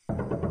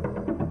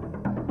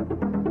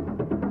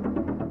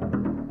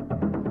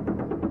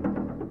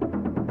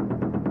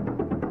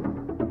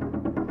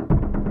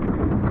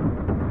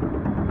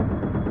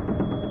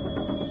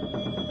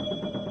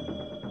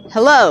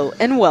Hello,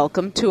 and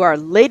welcome to our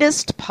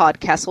latest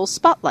PodCastle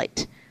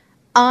Spotlight.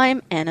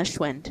 I'm Anna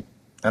Schwind.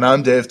 And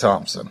I'm Dave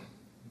Thompson.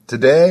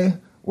 Today,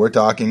 we're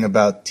talking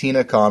about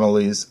Tina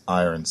Connolly's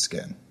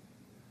Ironskin.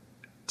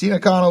 Tina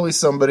Connolly's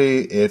somebody,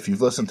 if you've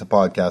listened to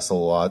PodCastle a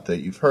lot, that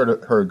you've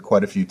heard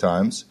quite a few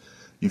times.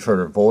 You've heard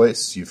her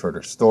voice, you've heard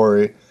her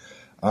story,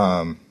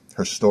 her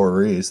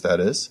stories, that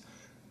is.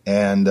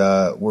 And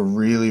we're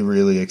really,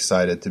 really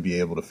excited to be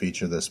able to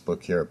feature this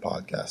book here at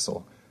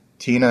PodCastle.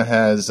 Tina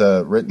has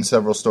written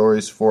several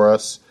stories for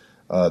us.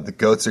 The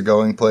Goats Are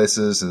Going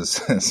Places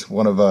is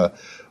one of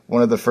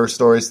the first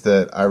stories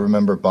that I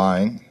remember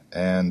buying,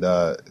 and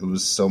it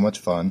was so much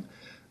fun.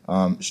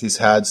 She's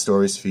had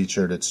stories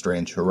featured at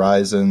Strange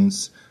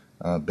Horizons,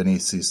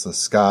 Beneath Ceaseless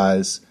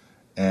Skies,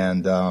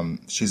 and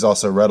she's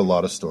also read a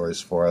lot of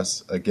stories for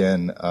us.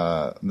 Again,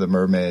 The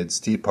Mermaid's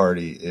Tea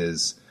Party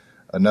is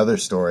another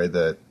story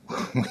that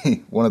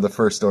one of the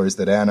first stories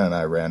that Anna and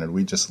I ran, and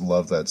we just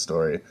love that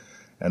story.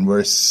 And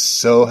we're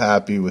so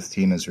happy with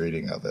Tina's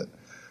reading of it.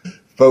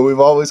 But we've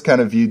always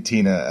kind of viewed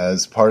Tina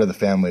as part of the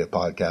family at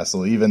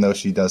PodCastle, even though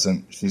she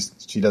doesn't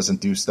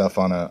do stuff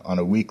on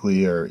a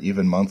weekly or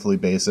even monthly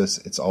basis.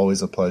 It's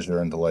always a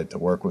pleasure and delight to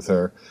work with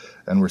her,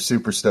 and we're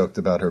super stoked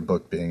about her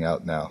book being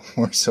out now.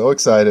 We're so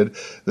excited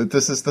that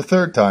this is the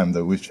third time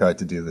that we've tried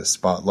to do this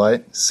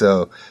spotlight.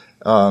 So,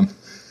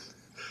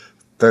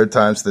 third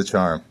time's the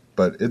charm.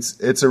 But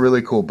it's a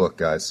really cool book,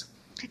 guys.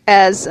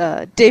 As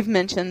Dave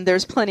mentioned,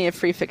 there's plenty of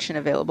free fiction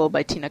available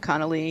by Tina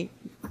Connolly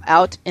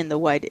out in the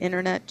wide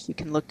internet. You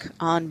can look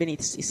on Beneath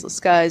Ceaseless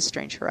Skies,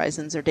 Strange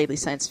Horizons, or Daily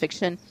Science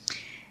Fiction.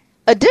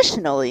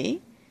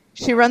 Additionally,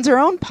 she runs her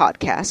own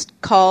podcast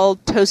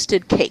called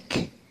Toasted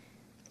Cake.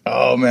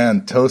 Oh,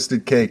 man,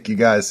 Toasted Cake. You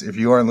guys, if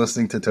you aren't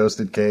listening to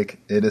Toasted Cake,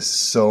 it is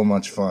so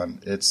much fun.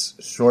 It's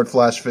short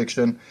flash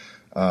fiction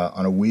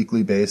on a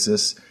weekly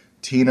basis.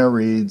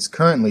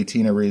 Currently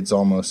Tina reads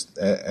almost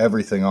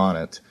everything on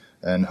it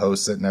and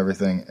hosts it and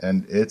everything,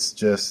 and it's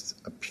just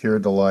a pure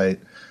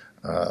delight.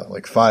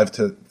 Like 5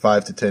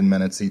 to 10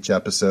 minutes each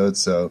episode.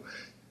 So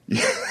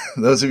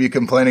those of you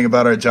complaining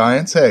about our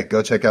giants, hey,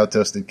 go check out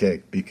Toasted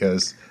Cake,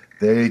 because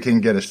they can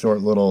get a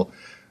short little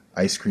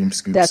ice cream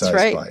scoop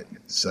size bite.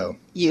 So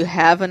you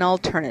have an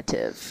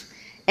alternative.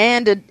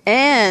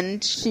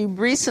 And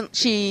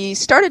she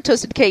started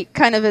Toasted Cake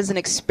kind of as an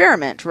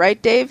experiment,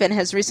 right, Dave? And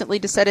has recently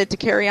decided to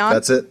carry on?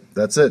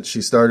 That's it.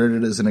 She started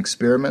it as an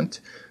experiment.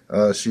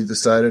 She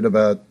decided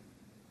about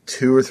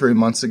 2 or 3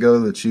 months ago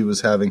that she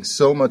was having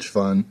so much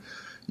fun,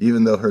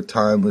 even though her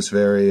time was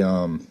very,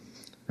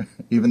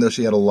 even though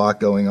she had a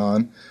lot going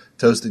on.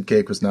 Toasted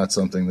Cake was not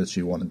something that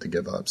she wanted to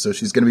give up. So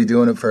she's going to be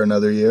doing it for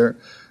another year,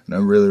 and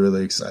I'm really,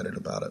 really excited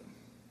about it.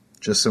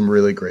 Just some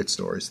really great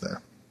stories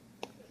there.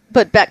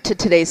 But back to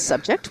today's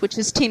subject, which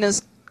is Tina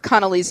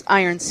Connolly's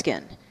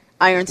Ironskin.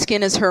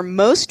 Ironskin is her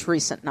most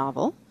recent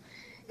novel.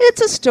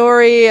 It's a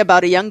story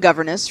about a young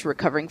governess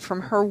recovering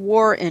from her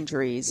war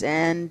injuries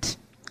and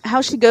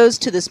how she goes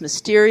to this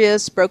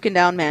mysterious,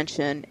 broken-down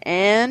mansion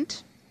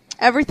and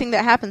everything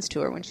that happens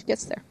to her when she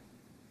gets there.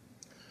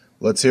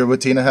 Let's hear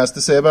what Tina has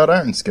to say about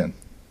Ironskin.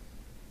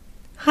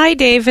 Hi,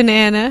 Dave and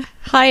Anna.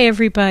 Hi,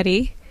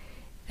 everybody.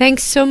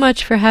 Thanks so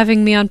much for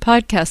having me on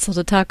PodCastle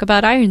to talk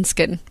about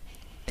Ironskin.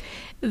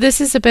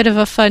 This is a bit of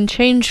a fun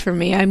change for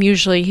me. I'm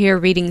usually here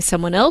reading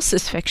someone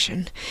else's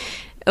fiction,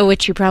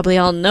 which you probably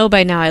all know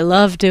by now I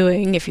love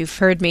doing if you've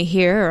heard me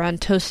here or on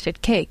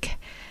Toasted Cake.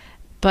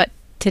 But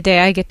today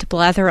I get to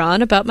blather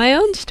on about my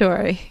own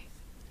story.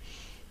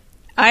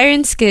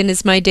 Ironskin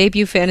is my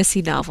debut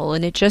fantasy novel,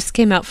 and it just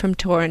came out from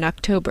Tor in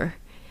October.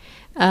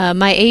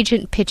 My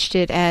agent pitched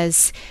it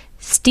as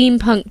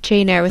steampunk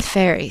Jane Eyre with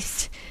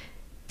fairies.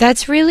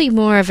 That's really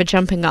more of a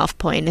jumping-off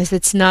point, as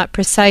it's not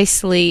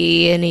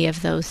precisely any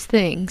of those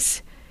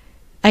things.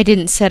 I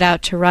didn't set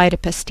out to write a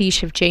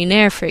pastiche of Jane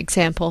Eyre, for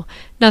example.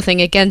 Nothing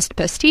against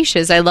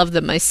pastiches, I love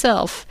them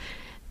myself.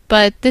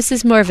 But this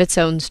is more of its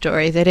own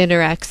story that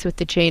interacts with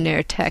the Jane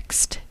Eyre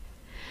text.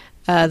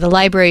 The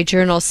Library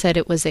Journal said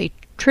it was a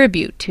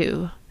tribute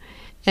to,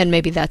 and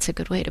maybe that's a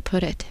good way to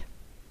put it.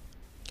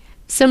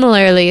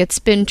 Similarly, it's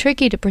been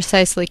tricky to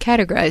precisely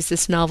categorize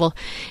this novel.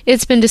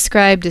 It's been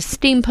described as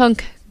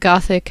steampunk,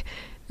 gothic,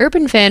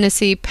 urban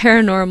fantasy,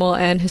 paranormal,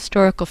 and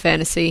historical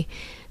fantasy,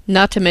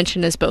 not to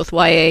mention as both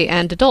YA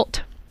and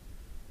adult.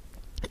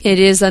 It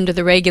is under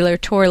the regular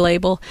Tor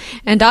label,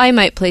 and I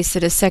might place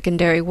it as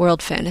secondary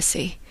world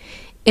fantasy.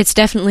 It's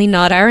definitely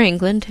not our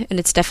England, and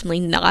it's definitely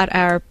not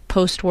our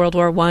post-World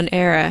War I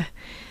era,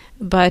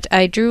 but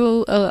I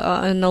drew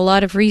on a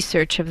lot of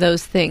research of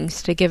those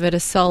things to give it a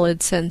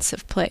solid sense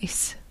of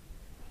place.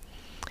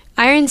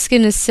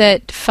 Ironskin is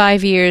set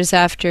 5 years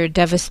after a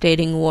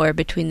devastating war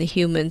between the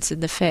humans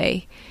and the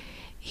Fae.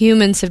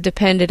 Humans have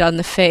depended on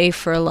the Fae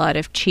for a lot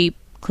of cheap,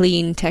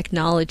 clean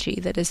technology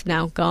that is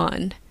now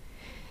gone.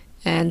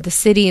 And the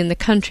city and the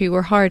country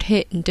were hard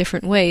hit in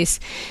different ways.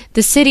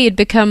 The city had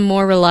become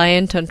more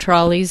reliant on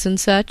trolleys and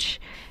such,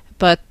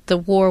 but the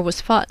war was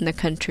fought in the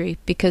country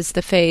because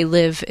the Fae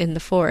live in the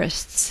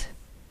forests.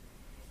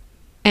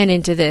 And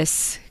into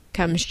this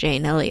comes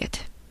Jane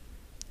Elliott.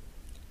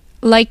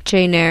 Like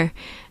Jane Eyre,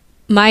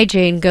 my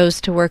Jane goes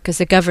to work as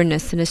a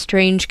governess in a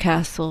strange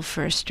castle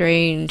for a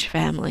strange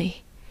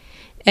family.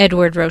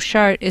 Edward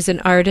Rochart is an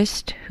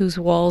artist whose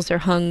walls are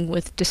hung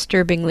with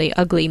disturbingly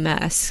ugly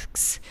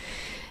masks,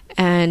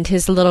 and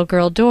his little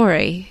girl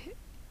Dory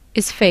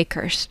is fey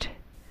cursed,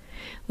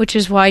 which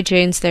is why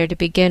Jane's there to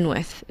begin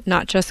with,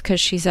 not just because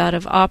she's out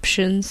of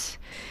options,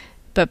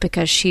 but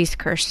because she's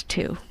cursed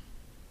too.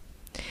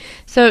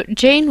 So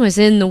Jane was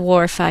in the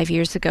war 5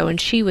 years ago,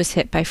 and she was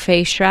hit by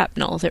fey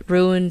shrapnel that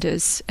ruined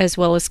as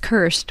well as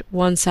cursed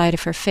one side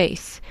of her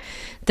face.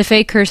 The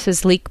fey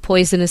curses leak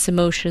poisonous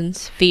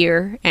emotions,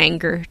 fear,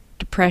 anger,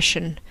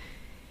 depression.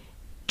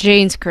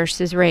 Jane's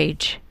curse is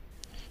rage,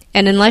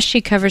 and unless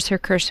she covers her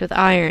curse with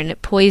iron,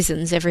 it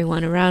poisons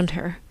everyone around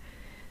her.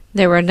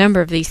 There were a number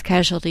of these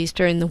casualties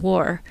during the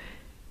war,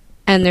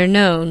 and they're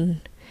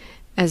known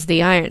as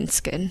the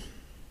Ironskin.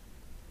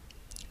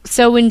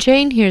 So when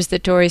Jane hears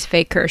that Dory's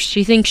fey cursed,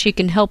 she thinks she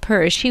can help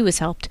her as she was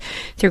helped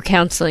through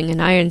counseling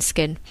and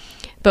Ironskin.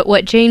 But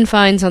what Jane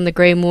finds on the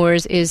Grey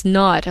Moors is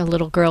not a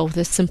little girl with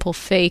a simple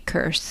fey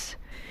curse,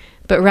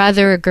 but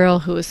rather a girl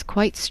who is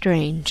quite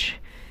strange,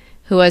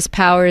 who has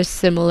powers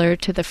similar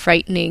to the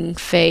frightening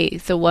fey,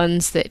 the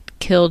ones that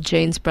killed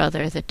Jane's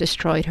brother, that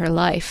destroyed her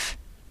life.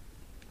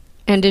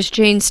 And as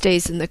Jane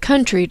stays in the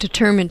country,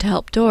 determined to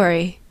help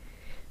Dory,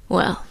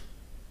 well,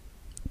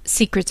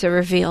 secrets are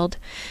revealed,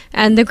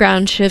 and the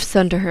ground shifts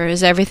under her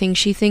as everything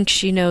she thinks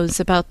she knows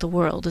about the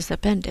world is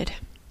upended.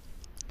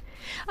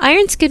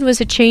 Ironskin was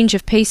a change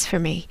of pace for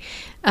me.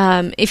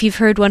 If you've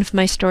heard one of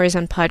my stories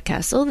on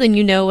PodCastle, then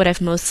you know what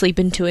I've mostly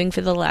been doing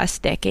for the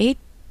last decade.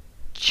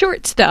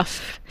 Short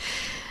stuff.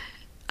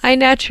 I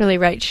naturally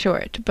write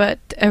short, but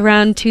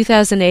around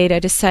 2008 I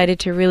decided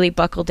to really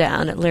buckle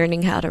down at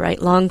learning how to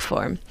write long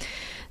form.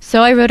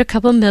 So I wrote a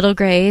couple middle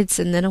grades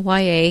and then a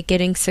YA,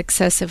 getting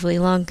successively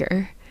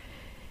longer.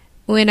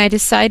 When I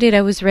decided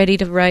I was ready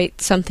to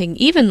write something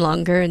even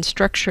longer and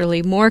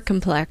structurally more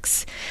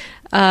complex,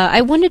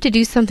 I wanted to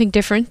do something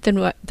different than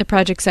what the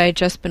projects I had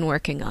just been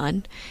working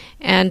on,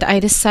 and I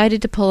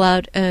decided to pull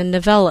out a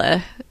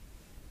novella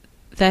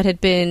that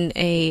had been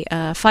a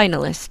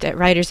finalist at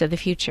Writers of the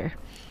Future.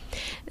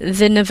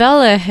 The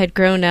novella had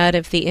grown out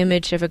of the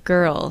image of a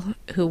girl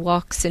who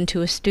walks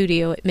into a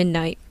studio at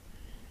midnight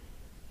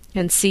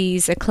and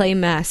sees a clay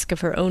mask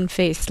of her own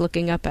face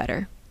looking up at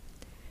her.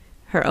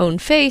 Her own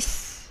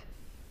face,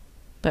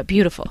 but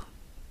beautiful.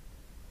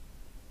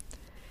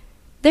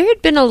 There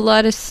had been a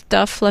lot of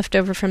stuff left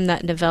over from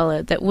that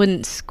novella that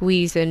wouldn't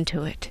squeeze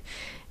into it,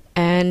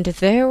 and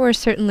there were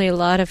certainly a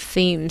lot of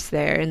themes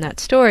there in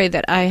that story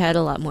that I had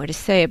a lot more to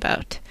say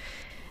about.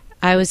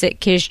 I was at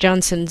Kish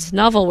Johnson's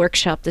novel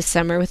workshop this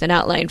summer with an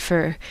outline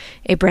for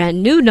a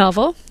brand new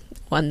novel,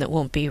 one that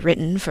won't be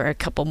written for a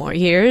couple more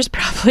years,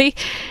 probably,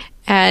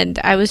 and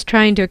I was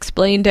trying to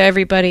explain to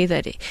everybody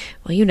that,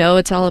 well, you know,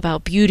 it's all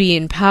about beauty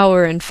and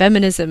power and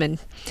feminism, and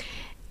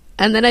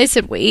then I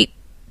said, wait,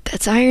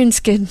 that's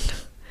Ironskin.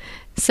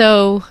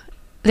 So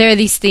there are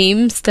these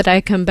themes that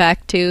I come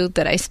back to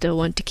that I still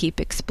want to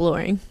keep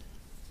exploring.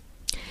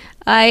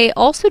 I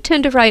also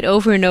tend to write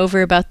over and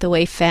over about the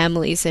way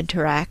families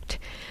interact.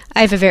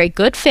 I have a very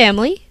good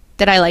family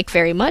that I like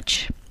very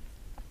much,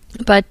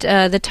 but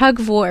the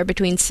tug-of-war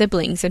between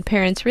siblings and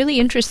parents really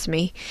interests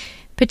me,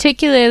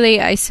 particularly,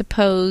 I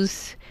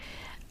suppose,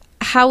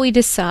 how we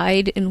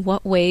decide in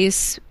what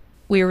ways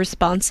we're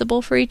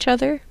responsible for each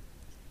other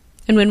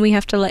and when we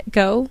have to let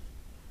go.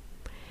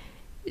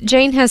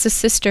 Jane has a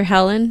sister,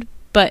 Helen,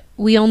 but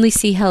we only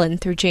see Helen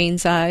through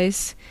Jane's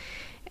eyes.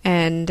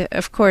 And,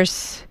 of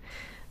course,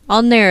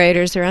 all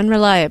narrators are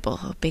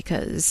unreliable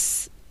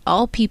because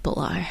all people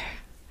are.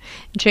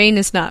 Jane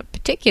is not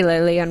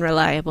particularly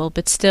unreliable,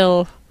 but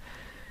still,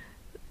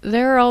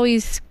 there are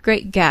always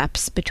great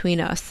gaps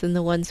between us and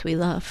the ones we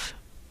love.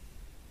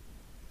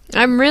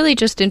 I'm really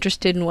just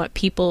interested in what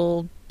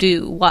people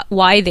do,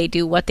 why they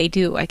do what they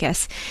do, I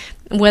guess,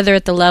 whether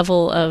at the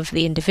level of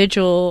the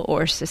individual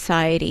or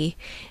society,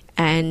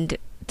 and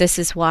this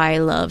is why I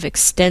love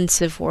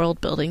extensive world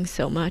building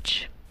so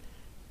much.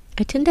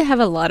 I tend to have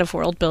a lot of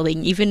world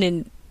building, even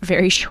in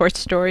very short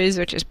stories,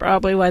 which is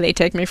probably why they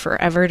take me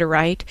forever to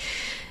write.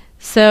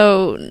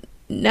 So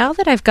now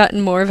that I've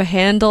gotten more of a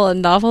handle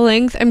on novel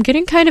length, I'm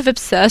getting kind of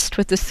obsessed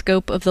with the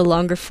scope of the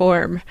longer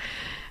form.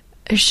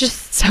 There's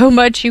just so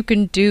much you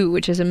can do,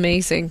 which is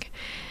amazing.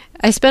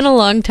 I spent a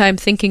long time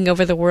thinking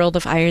over the world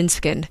of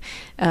Ironskin,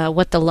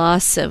 what the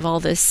loss of all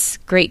this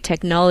great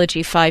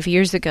technology 5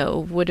 years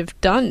ago would have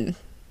done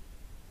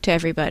to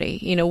everybody.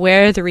 You know,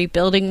 where the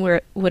rebuilding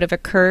would have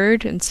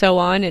occurred and so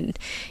on, and,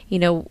 you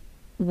know,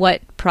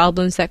 what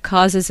problems that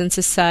causes in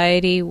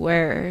society,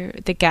 where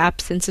the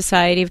gaps in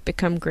society have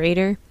become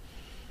greater.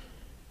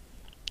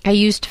 I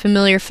used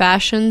familiar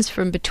fashions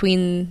from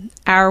between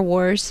our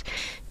wars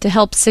to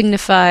help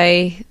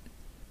signify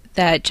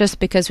that just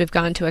because we've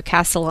gone to a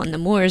castle on the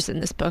moors in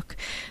this book,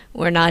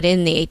 we're not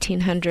in the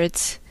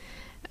 1800s.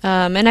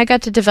 And I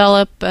got to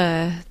develop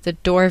the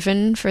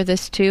Dwarven for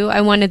this too.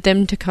 I wanted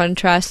them to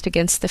contrast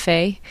against the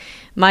Fae.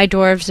 My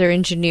dwarves are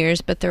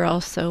engineers, but they're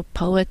also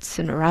poets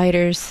and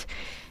writers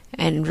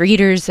and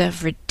readers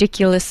of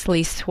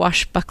ridiculously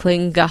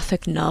swashbuckling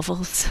Gothic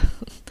novels.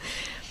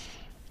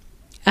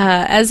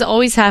 As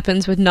always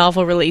happens with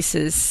novel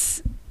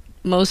releases,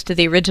 most of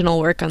the original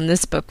work on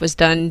this book was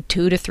done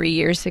 2 to 3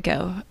 years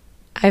ago.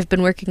 I've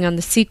been working on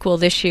the sequel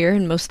this year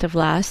and most of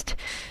last,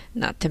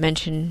 not to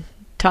mention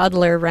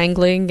toddler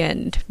wrangling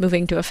and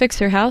moving to a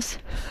fixer house.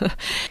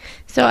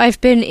 So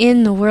I've been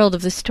in the world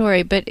of the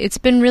story, but it's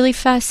been really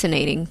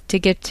fascinating to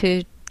get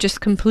to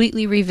just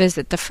completely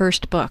revisit the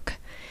first book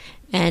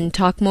and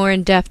talk more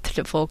in depth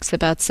to folks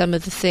about some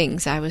of the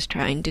things I was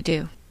trying to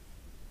do.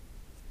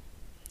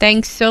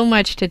 Thanks so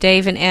much to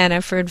Dave and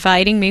Anna for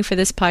inviting me for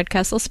this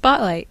PodCastle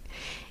Spotlight.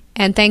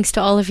 And thanks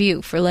to all of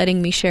you for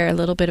letting me share a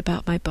little bit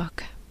about my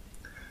book.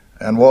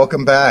 And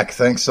welcome back.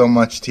 Thanks so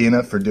much,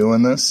 Tina, for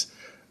doing this.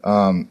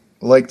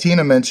 Like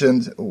Tina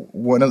mentioned,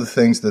 one of the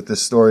things that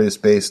this story is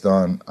based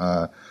on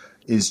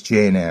is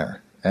Jane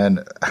Eyre.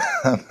 And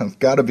I've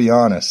got to be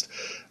honest,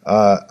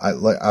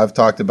 I've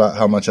talked about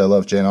how much I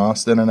love Jane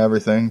Austen and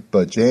everything,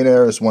 but Jane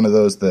Eyre is one of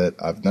those that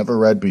I've never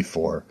read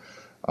before.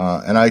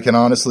 And I can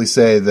honestly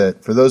say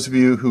that for those of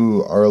you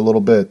who are a little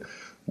bit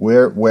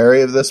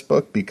wary of this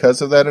book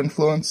because of that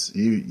influence,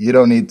 you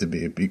don't need to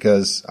be,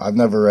 because I've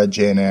never read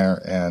Jane Eyre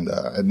and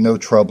had no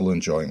trouble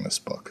enjoying this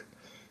book.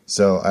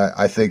 So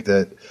I think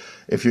that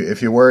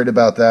if you're worried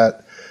about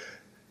that,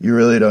 you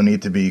really don't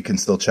need to be. You can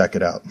still check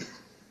it out.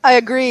 I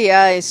agree.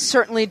 I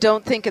certainly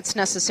don't think it's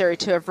necessary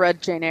to have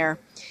read Jane Eyre.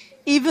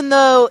 Even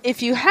though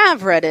if you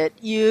have read it,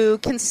 you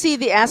can see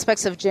the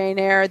aspects of Jane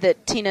Eyre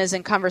that Tina is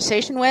in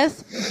conversation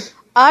with.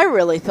 I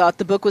really thought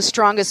the book was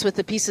strongest with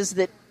the pieces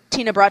that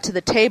Tina brought to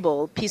the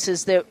table,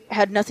 pieces that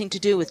had nothing to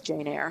do with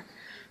Jane Eyre.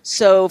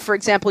 So, for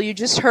example, you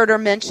just heard her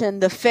mention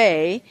the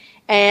Fae,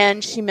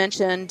 and she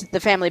mentioned the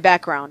family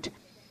background.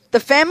 The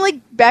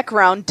family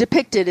background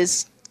depicted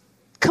is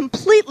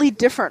completely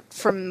different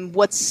from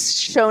what's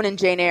shown in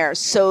Jane Eyre.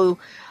 So,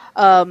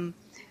 and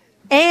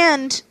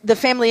the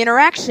family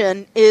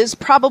interaction is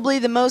probably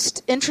the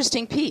most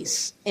interesting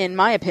piece, in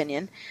my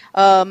opinion,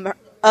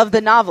 of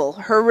the novel.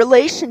 Her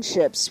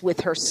relationships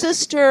with her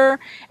sister,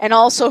 and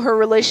also her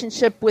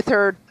relationship with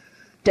her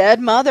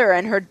dead mother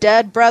and her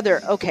dead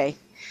brother. Okay,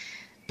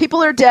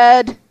 people are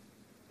dead.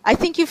 I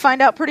think you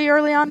find out pretty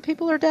early on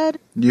people are dead.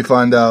 You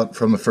find out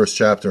from the first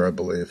chapter, I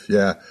believe,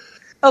 yeah.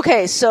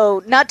 Okay,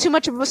 so not too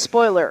much of a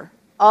spoiler.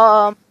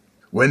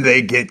 When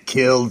they get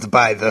killed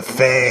by the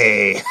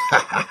Fae.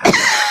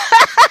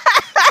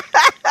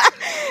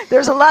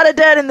 There's a lot of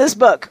dead in this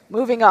book.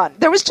 Moving on.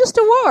 There was just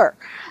a war.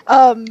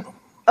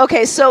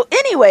 Okay, so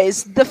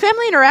anyways, the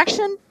family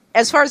interaction,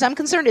 as far as I'm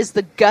concerned, is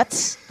the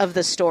guts of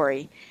the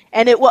story.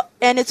 And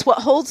it's what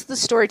holds the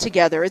story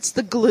together. It's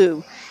the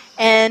glue.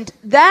 And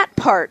that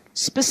part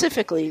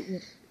specifically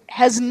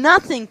has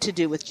nothing to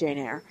do with Jane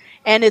Eyre.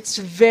 And it's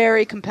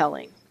very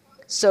compelling.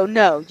 So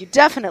no, you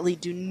definitely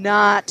do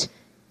not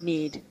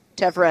need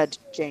to have read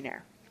Jane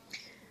Eyre.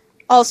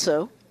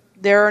 Also,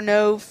 there are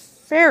no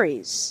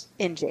fairies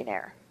in Jane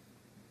Eyre.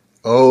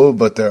 Oh,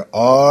 but there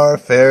are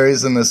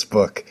fairies in this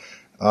book.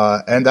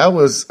 And that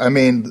was, I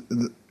mean,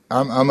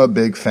 I'm a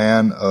big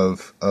fan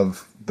of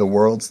the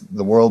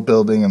world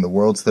building and the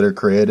worlds that are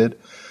created.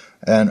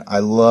 And I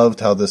loved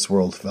how this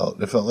world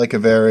felt. It felt like a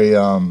very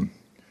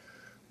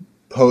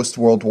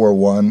post-World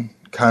War I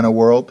kind of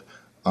world,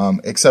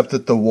 except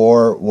that the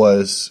war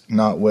was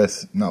not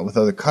with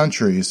other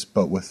countries,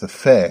 but with the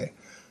Fae.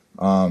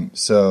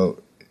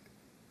 So,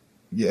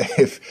 yeah,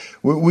 if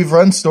we've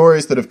run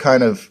stories that have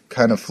kind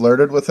of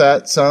flirted with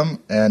that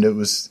some,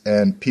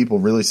 and people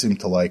really seem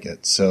to like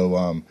it.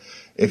 So,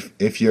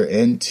 if you're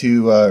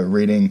into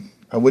reading,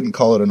 I wouldn't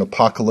call it an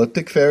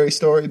apocalyptic fairy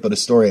story, but a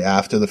story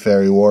after the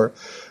fairy war.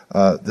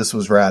 This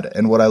was rad.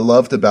 And what I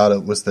loved about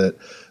it was that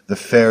the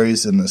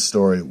fairies in this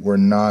story were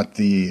not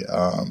the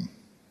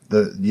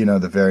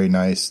very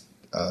nice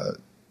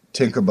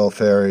Tinkerbell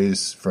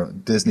fairies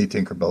from Disney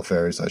Tinkerbell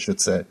fairies, I should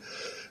say,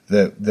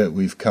 that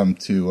we've come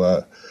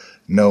to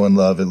know and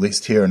love, at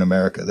least here in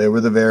America. They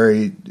were the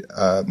very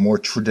more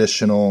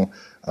traditional,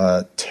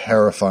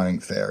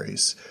 terrifying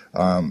fairies.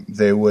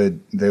 They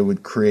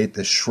would create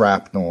this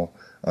shrapnel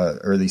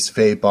or these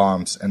Fae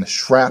bombs, and the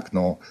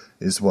shrapnel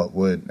is what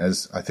would,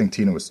 as I think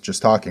Tina was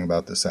just talking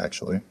about this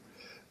actually,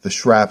 the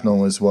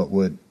shrapnel is what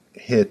would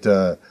hit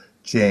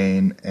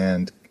Jane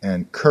and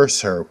curse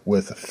her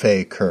with a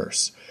Fae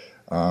curse.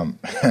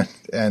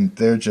 And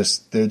they're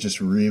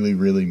just really,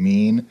 really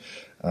mean,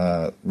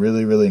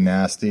 really, really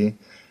nasty.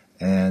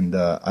 And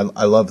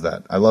I love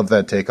that. I love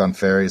that take on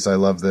fairies. I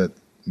love that,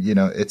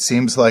 it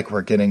seems like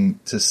we're getting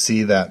to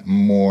see that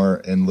more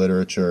in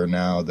literature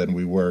now than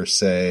we were,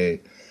 say,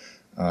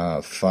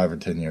 5 or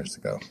 10 years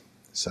ago.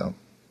 So,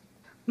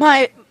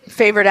 my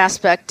favorite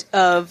aspect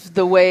of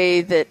the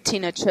way that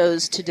Tina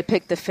chose to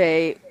depict the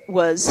Fae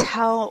was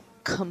how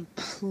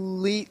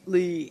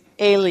completely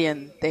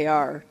alien they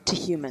are to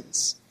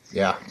humans.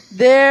 Yeah.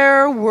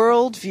 Their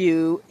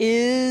worldview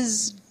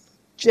is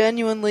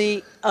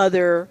genuinely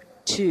other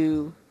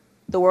to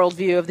the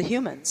worldview of the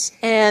humans.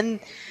 And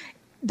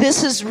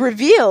this is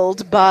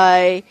revealed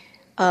by,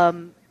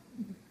 in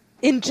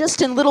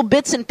little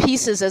bits and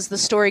pieces as the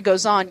story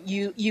goes on.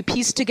 You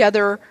piece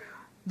together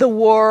the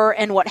war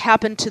and what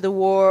happened to the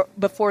war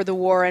before the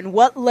war and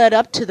what led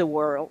up to the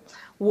war.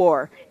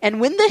 And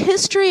when the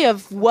history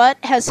of what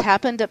has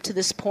happened up to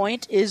this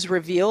point is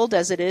revealed,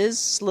 as it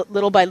is,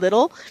 little by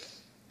little,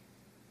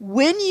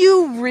 when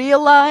you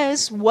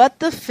realize what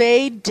the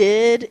Fae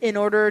did in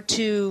order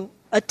to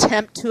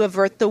attempt to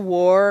avert the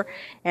war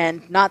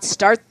and not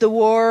start the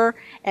war,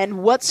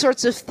 and what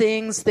sorts of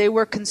things they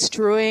were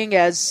construing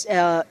as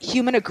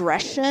human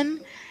aggression,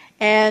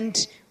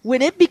 and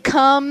when it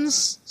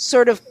becomes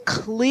sort of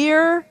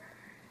clear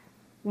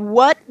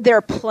what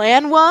their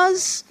plan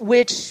was,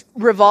 which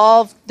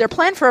their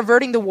plan for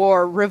averting the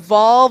war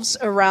revolves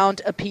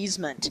around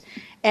appeasement.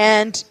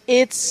 And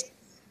it's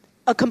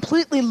a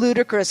completely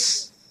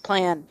ludicrous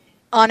plan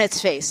on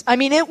its face. I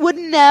mean, it would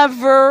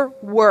never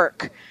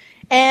work.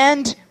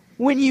 And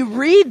when you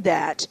read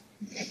that,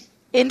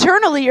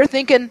 internally you're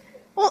thinking,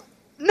 well,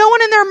 no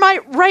one in their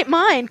right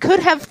mind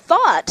could have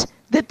thought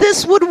that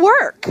this would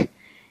work.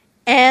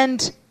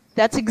 And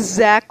that's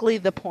exactly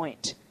the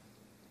point.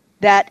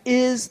 That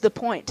is the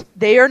point.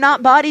 They are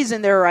not bodies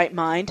in their right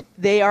mind.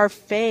 They are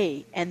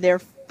Fae, and they're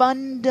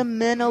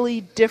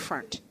fundamentally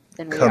different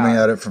than we are. Coming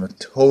at it from a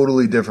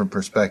totally different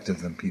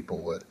perspective than people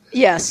would.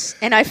 Yes,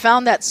 and I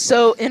found that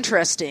so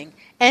interesting.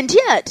 And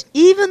yet,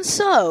 even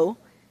so,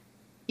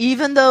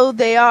 even though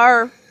they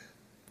are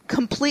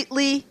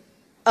completely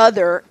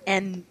other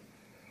and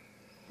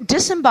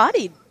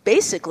disembodied,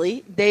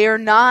 basically, they are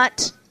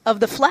not of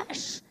the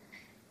flesh.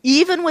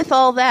 Even with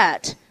all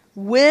that,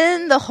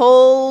 when the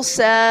whole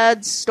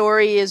sad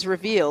story is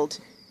revealed,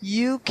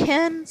 you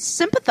can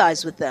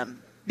sympathize with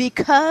them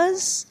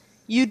because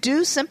you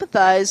do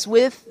sympathize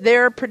with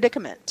their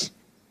predicament.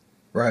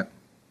 Right.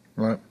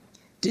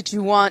 Did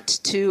you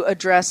want to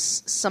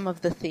address some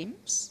of the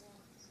themes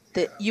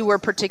that you were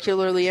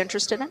particularly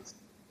interested in?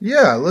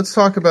 Yeah, let's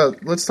talk about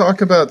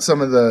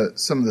some of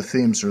the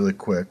themes really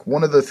quick.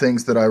 One of the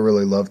things that I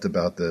really loved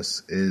about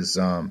this is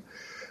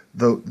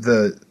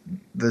the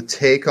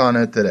take on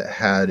it that it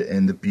had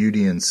in the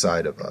beauty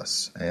inside of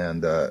us,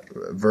 and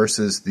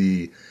versus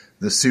the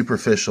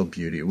superficial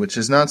beauty, which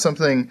is not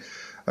something.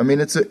 I mean,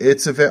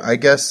 I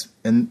guess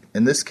in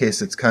this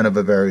case it's kind of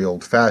a very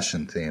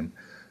old-fashioned theme,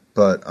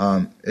 but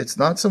it's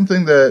not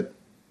something that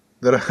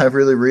I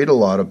really read a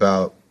lot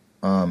about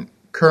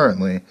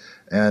currently,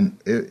 and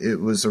it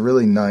was a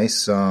really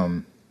nice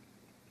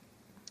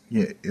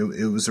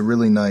it was a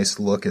really nice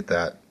look at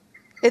that.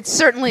 It's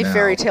certainly now.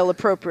 Fairy tale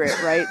appropriate,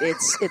 right?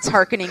 It's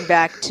hearkening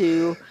back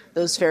to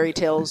those fairy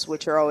tales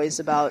which are always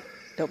about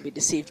don't be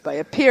deceived by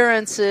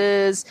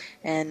appearances,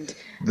 and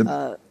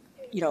for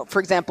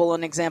example,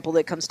 an example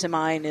that comes to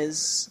mind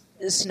is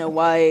Snow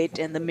White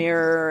and the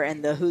mirror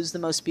and the who's the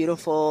most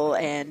beautiful,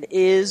 and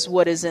is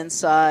what is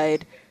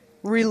inside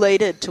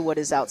related to what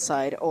is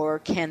outside, or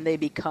can they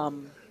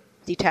become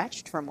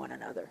detached from one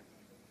another?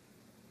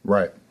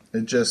 Right.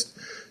 It just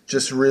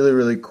really,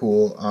 really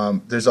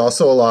cool. There's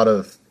also a lot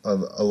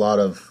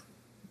of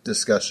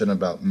discussion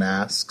about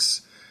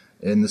masks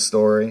in the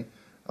story,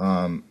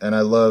 and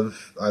I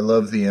love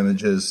the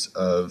images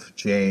of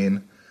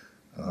Jane,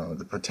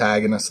 the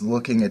protagonist,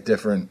 looking at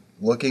different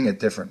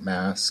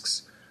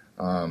masks.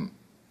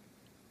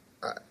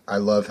 I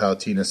love how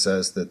Tina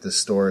says that this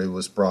story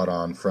was brought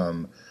on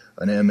from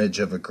an image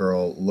of a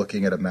girl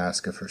looking at a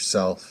mask of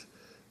herself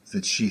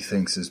that she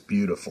thinks is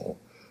beautiful,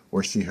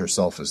 where she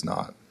herself is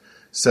not.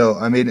 So,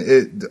 I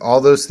mean, all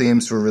those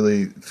themes were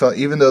really felt,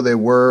 even though they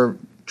were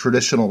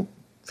traditional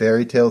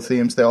fairy tale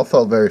themes, they all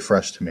felt very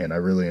fresh to me, and I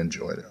really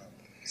enjoyed it.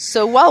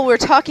 So while we're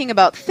talking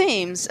about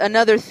themes,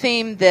 another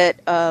theme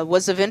that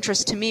was of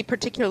interest to me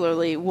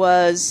particularly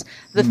was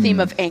the theme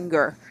of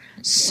anger.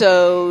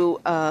 So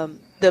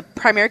the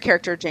primary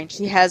character, Jane,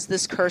 she has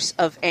this curse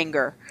of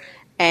anger.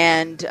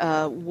 And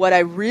what I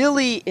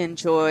really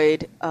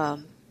enjoyed,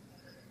 and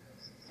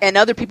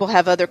other people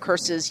have other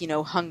curses,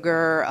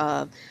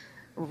 hunger,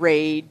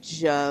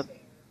 rage,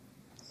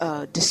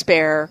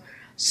 despair.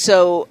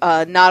 So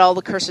not all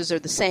the curses are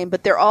the same,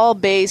 but they're all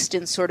based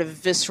in sort of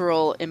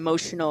visceral,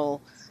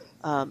 emotional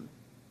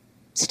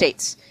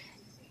states.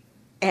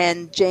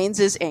 And Jane's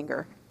is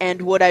anger.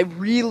 And what I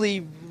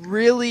really,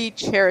 really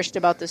cherished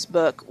about this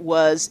book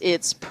was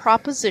its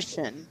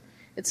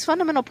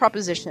fundamental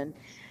proposition,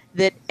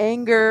 that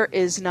anger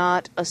is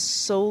not a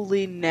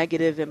solely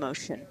negative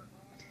emotion.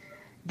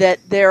 That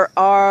there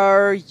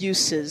are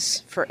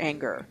uses for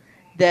anger.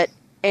 That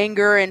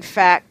anger, in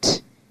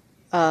fact,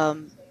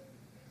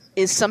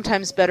 is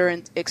sometimes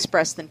better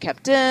expressed than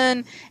kept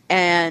in,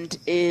 and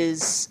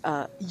is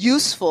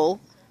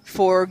useful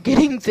for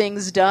getting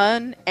things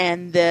done,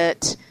 and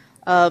that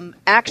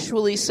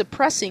actually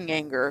suppressing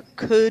anger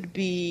could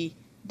be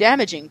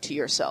damaging to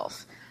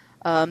yourself.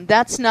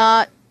 That's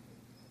not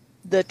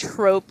the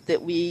trope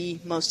that we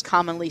most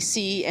commonly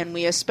see, and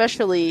we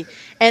especially,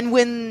 and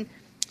when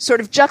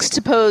sort of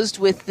juxtaposed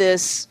with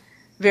this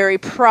very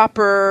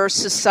proper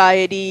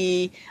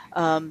society,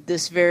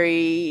 this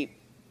very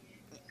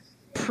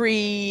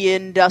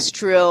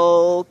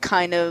pre-industrial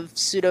kind of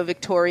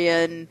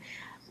pseudo-Victorian,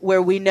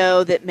 where we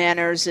know that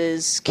manners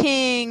is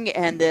king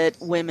and that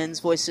women's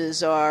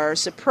voices are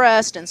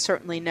suppressed and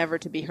certainly never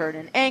to be heard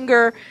in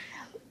anger.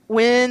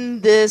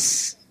 When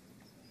this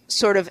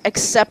sort of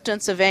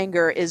acceptance of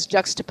anger is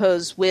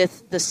juxtaposed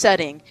with the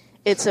setting,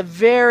 it's a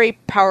very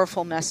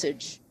powerful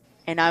message.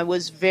 And I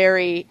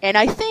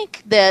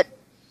think that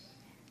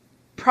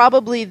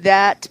probably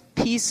that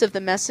piece of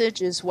the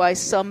message is why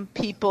some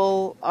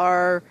people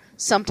are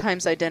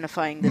sometimes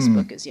identifying this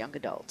book as young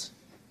adult.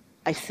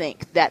 I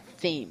think that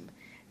theme.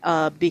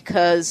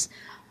 Because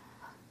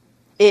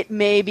it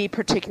may be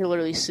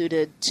particularly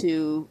suited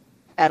to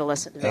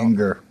adolescent development.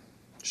 Anger.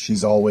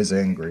 She's always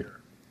angry.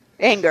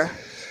 Anger.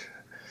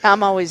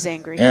 I'm always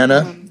angry.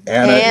 Anna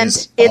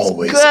is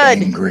always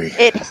angry.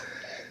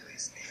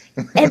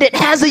 And it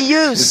has a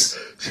use.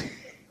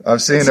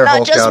 I've seen it's her not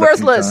Hulk just out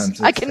worthless. A few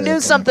times. I can do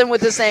something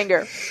with this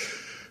anger.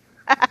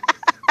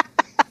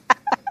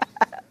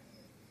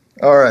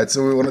 All right,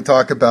 so we want to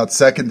talk about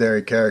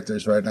secondary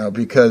characters right now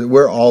because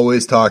we're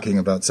always talking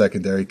about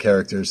secondary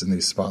characters in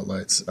these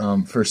spotlights.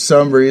 For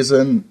some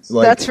reason,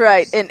 that's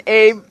right. In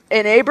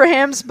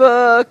Abraham's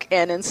book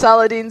and in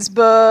Saladin's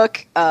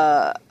book,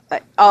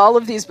 all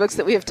of these books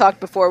that we have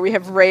talked before, we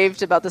have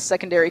raved about the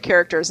secondary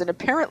characters, and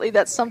apparently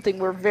that's something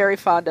we're very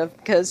fond of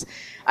because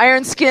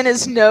Ironskin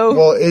is no.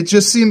 Well, it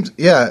just seems,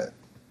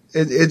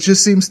 It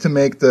just seems to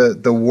make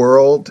the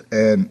world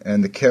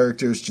and the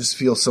characters just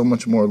feel so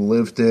much more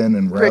lived in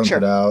and rounded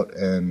richer. Out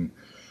and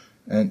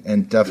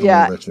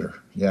definitely richer.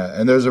 Yeah,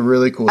 and there's a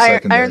really cool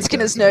secondary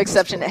Ironskin is no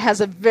exception. It has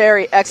a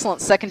very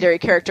excellent secondary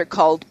character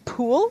called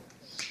Poole,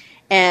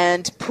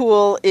 and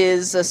Poole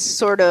is a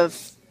sort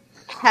of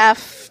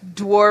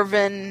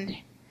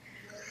half-dwarven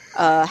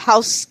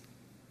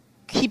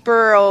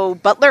housekeeper,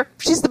 butler.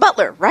 She's the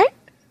butler, right?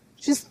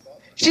 She's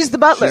the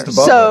butler.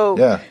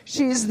 So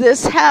she's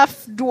this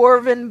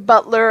half-dwarven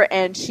butler,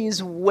 and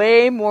she's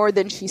way more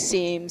than she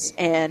seems.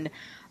 And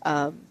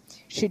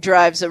she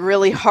drives a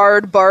really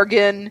hard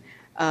bargain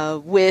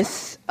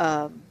with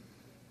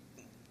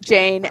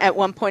Jane at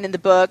one point in the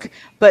book,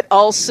 but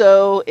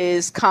also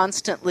is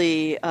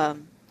constantly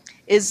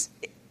is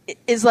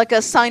like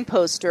a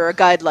signpost or a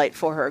guide light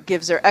for her,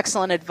 gives her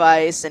excellent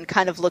advice, and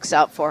kind of looks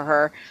out for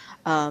her.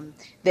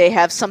 They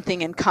have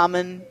something in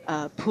common,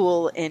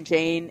 Poole and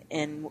Jane,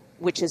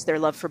 which is their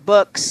love for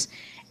books,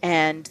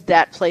 and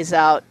that plays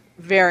out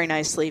very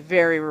nicely,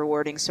 very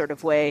rewarding sort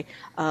of way.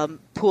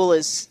 Poole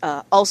is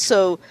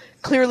also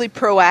clearly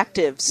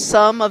proactive.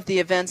 Some of the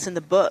events in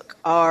the book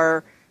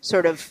are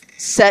sort of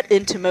set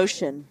into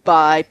motion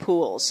by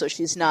Poole, so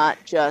she's not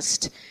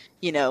just,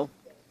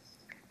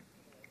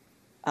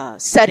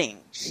 setting.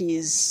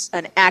 She's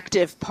an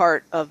active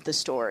part of the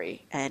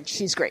story, and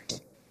she's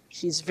great.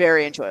 She's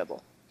very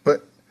enjoyable.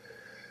 But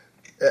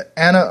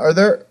Anna,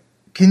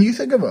 can you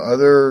think of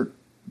other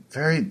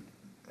very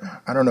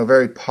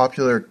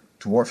popular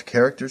dwarf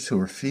characters who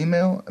are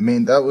female? I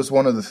mean, that was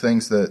one of the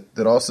things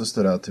that also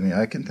stood out to me.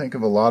 I can think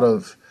of a lot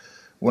of,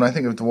 when I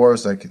think of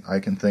dwarves, I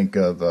can think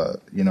of a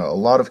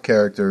lot of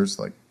characters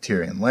like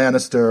Tyrion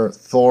Lannister,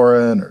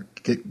 Thorin, or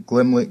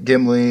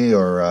Gimli,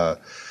 or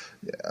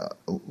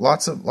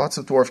lots of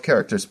dwarf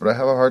characters. But I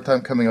have a hard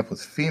time coming up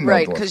with female.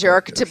 Right, because your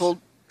archetypal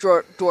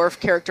dwarf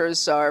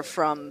characters are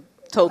from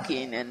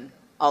Tolkien, and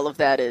all of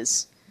that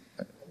is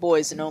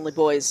boys and only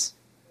boys,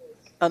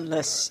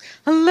 unless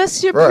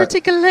you're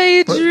pretty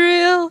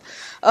Galadriel,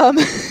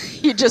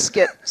 you just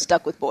get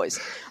stuck with boys.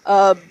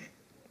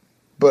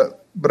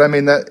 But I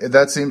mean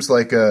that seems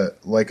like a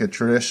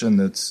tradition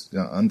that's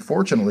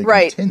unfortunately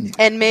continued.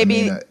 And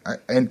maybe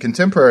in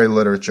contemporary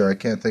literature, I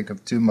can't think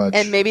of too much.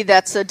 And maybe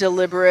that's a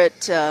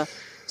deliberate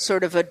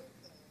sort of a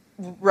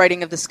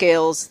writing of the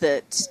scales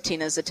that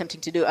Tina's attempting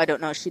to do. I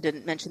don't know. She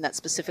didn't mention that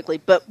specifically,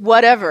 but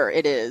whatever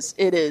it is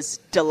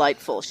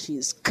delightful.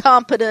 She's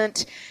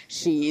competent.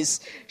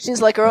 She's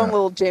like her own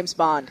little James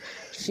Bond.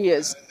 She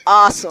is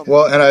awesome.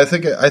 Well, and I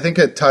think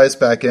it ties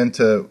back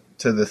into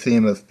the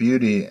theme of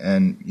beauty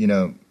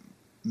and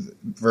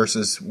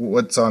versus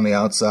what's on the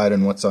outside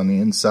and what's on the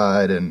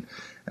inside, and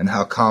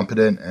how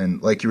competent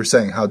and, like you were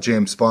saying, how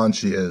James Bond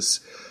she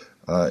is,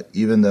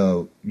 even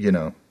though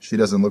she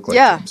doesn't look like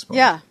James Bond.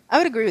 Yeah, I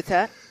would agree with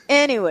that.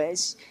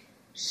 Anyways,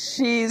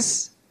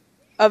 she's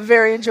a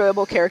very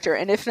enjoyable character,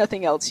 and if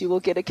nothing else, you will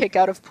get a kick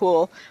out of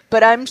Poole.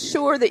 But I'm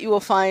sure that you will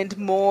find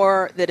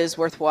more that is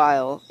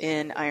worthwhile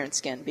in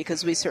Ironskin,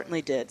 because we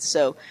certainly did.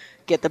 So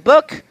get the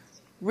book,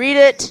 read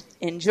it,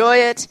 enjoy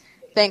it.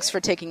 Thanks for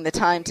taking the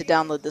time to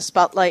download the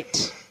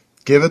Spotlight.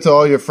 Give it to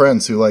all your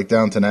friends who like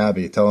Downton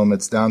Abbey. Tell them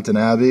it's Downton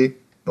Abbey,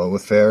 but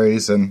with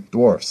fairies and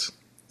dwarfs.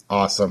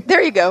 Awesome.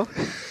 There you go.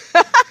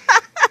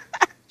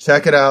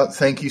 Check it out.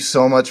 Thank you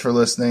so much for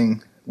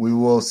listening. We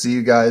will see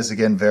you guys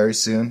again very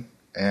soon,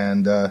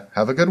 and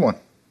have a good one.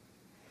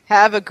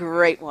 Have a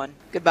great one.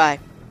 Goodbye.